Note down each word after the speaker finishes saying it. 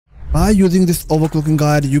By using this overclocking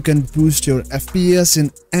guide, you can boost your FPS in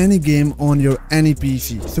any game on your any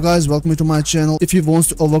PC. So guys, welcome to my channel. If you want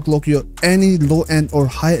to overclock your any low-end or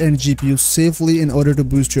high-end GPU safely in order to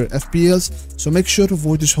boost your FPS, so make sure to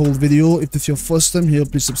watch this whole video. If this is your first time here,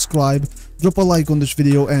 please subscribe, drop a like on this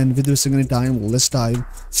video, and without wasting any time, let's dive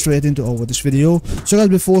straight into this video. So guys,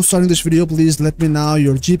 before starting this video, please let me know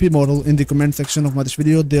your GPU model in the comment section of this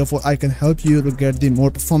video. Therefore, I can help you to get the more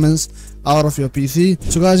performance out of your PC.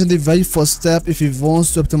 So guys, in the very first step, if you want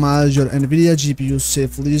to optimize your Nvidia GPU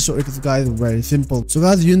safely, so it is guys very simple. So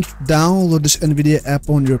guys, you need to download this Nvidia app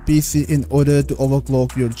on your PC in order to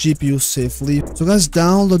overclock your GPU safely. So guys,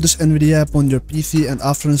 download this Nvidia app on your PC, and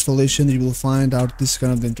after installation you will find out this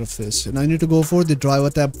kind of interface. Now you need to go for the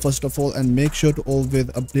driver tab first of all, and make sure to always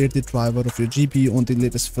update the driver of your GPU on the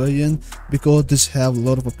latest version, because this have a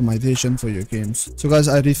lot of optimization for your games. So guys,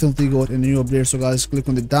 I recently got a new update. So guys, click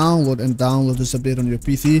on the download and download this update on your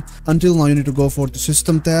PC. Until now, you need to go for the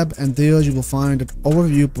system tab, and there you will find an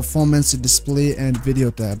overview, performance, display, and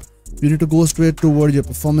video tab. You need to go straight toward your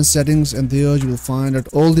performance settings, and there you will find that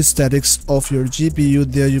all the statics of your GPU.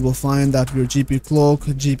 There you will find that your GPU clock,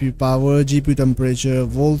 GPU power, GPU temperature,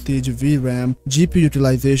 voltage, VRAM, GPU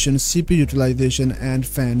utilization, CPU utilization, and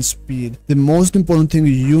fan speed. The most important thing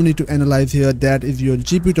you need to analyze here, that is your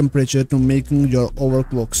GPU temperature to making your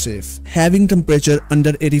overclock safe. Having temperature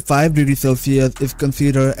under 85 degrees Celsius is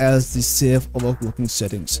considered as the safe overclocking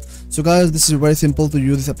settings. So guys, this is very simple to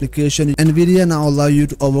use this application. Nvidia now allow you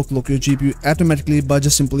to overclock your GPU automatically by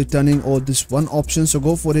just simply turning on this one option. So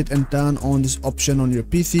go for it and turn on this option on your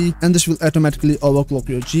PC, and this will automatically overclock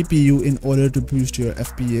your GPU in order to boost your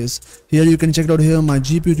FPS. Here you can check it out. Here my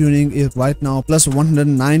GPU tuning is right now plus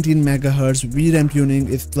 119 MHz, VRAM tuning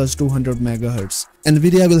is plus 200 MHz.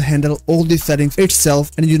 Nvidia will handle all these settings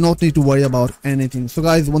itself, and you do not need to worry about anything. So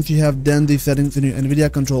guys, once you have done these settings in your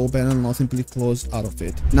Nvidia control panel, now simply close out of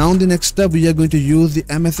it. Now in the next step, we are going to use the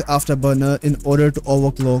MSI Afterburner in order to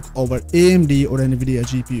overclock over AMD or Nvidia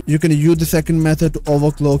GPU. You can use the second method to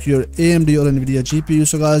overclock your AMD or Nvidia GPU.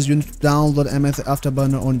 So guys, you need to download MSI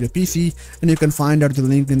Afterburner on your PC, and you can find out the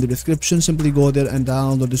link in the description. Simply go there and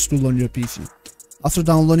download this tool on your PC. After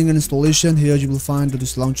downloading and installation, here you will find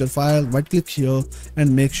this launcher file. Right click here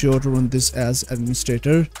and make sure to run this as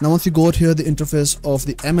administrator. Now once you got here the interface of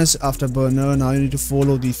the MSI Afterburner, now you need to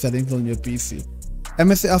follow these settings on your PC.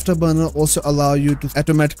 MSI Afterburner also allow you to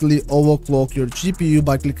automatically overclock your GPU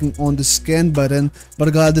by clicking on the scan button,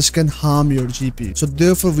 but guys, this can harm your GPU. So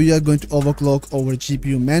therefore, we are going to overclock our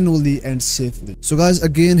GPU manually and safely. So guys,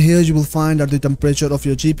 again here you will find out the temperature of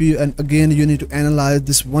your GPU, and again you need to analyze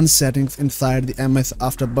this one settings inside the MSI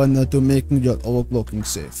Afterburner to making your overclocking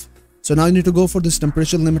safe. So now you need to go for this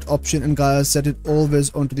temperature limit option, and guys, set it always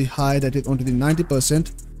onto the high, that is onto the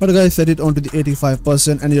 90%, but guys, set it onto the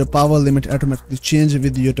 85%, and your power limit automatically change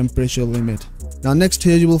with your temperature limit. Now next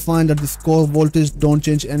here you will find that this core voltage, don't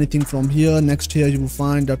change anything from here. Next here you will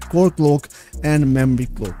find that core clock and memory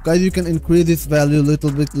clock. Guys, you can increase this value a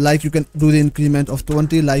little bit, like you can do the increment of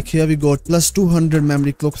 20. Like here we got plus 200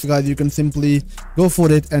 memory clocks. Guys, you can simply go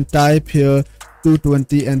for it and type here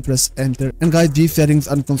 220 and press enter, and guys, these settings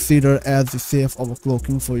are considered as the safe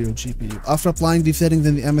overclocking for your GPU. After applying these settings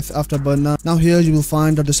in the MSI Afterburner, now here you will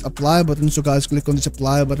find that this apply button. So guys, click on this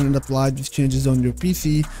apply button and apply these changes on your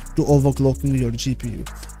PC to overclocking your GPU.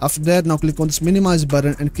 After that, now click on this minimize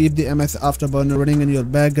button and keep the MSI Afterburner running in your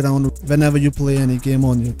background whenever you play any game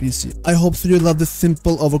on your PC. I hope so you love this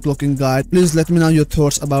simple overclocking guide. Please let me know your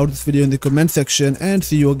thoughts about this video in the comment section, and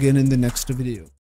see you again in the next video.